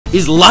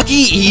Is Lucky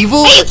evil?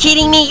 Are you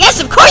kidding me? Yes,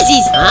 of course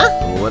he's...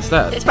 Huh? What's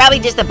that? It's probably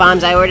just the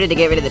bombs I ordered to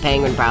get rid of the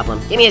penguin problem.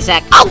 Give me a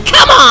sec. Oh,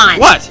 come on!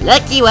 What?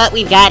 Lucky what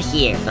we've got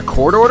here. A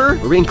court order?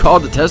 We're being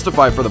called to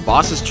testify for the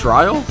boss's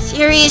trial?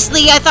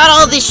 Seriously? I thought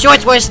all this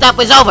Shorts Wars stuff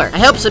was over. I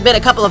helped submit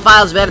a couple of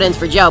files of evidence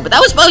for Joe, but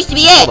that was supposed to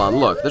be it. Hold on,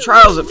 look. The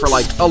trial's for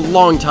like a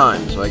long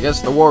time, so I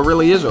guess the war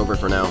really is over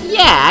for now. Yeah,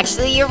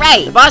 actually, you're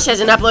right. The boss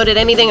hasn't uploaded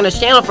anything on his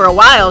channel for a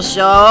while,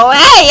 so...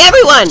 Hey,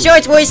 everyone!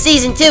 Shorts Wars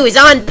Season 2 is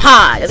on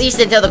pause. At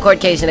least until the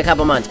court case in a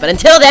couple months. But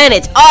until then,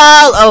 it's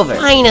all over.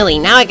 Finally,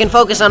 now I can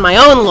focus on my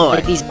own lore.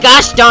 Like these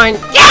gosh darn...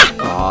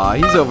 Aw,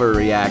 he's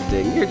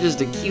overreacting. You're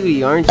just a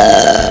cutie, aren't you?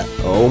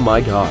 Oh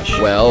my gosh.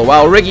 Well,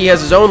 while Ricky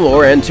has his own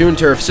lore and Toon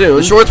Turf soon,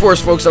 the Shorts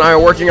Wars folks and I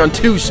are working on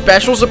 2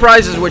 special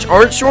surprises which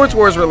aren't Shorts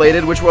Wars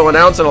related, which we'll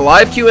announce in a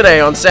live Q&A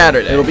on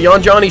Saturday. It'll be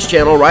on Johnny's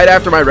channel right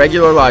after my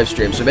regular live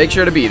stream, so make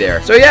sure to be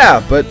there. So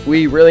yeah, but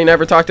we really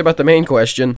never talked about the main question.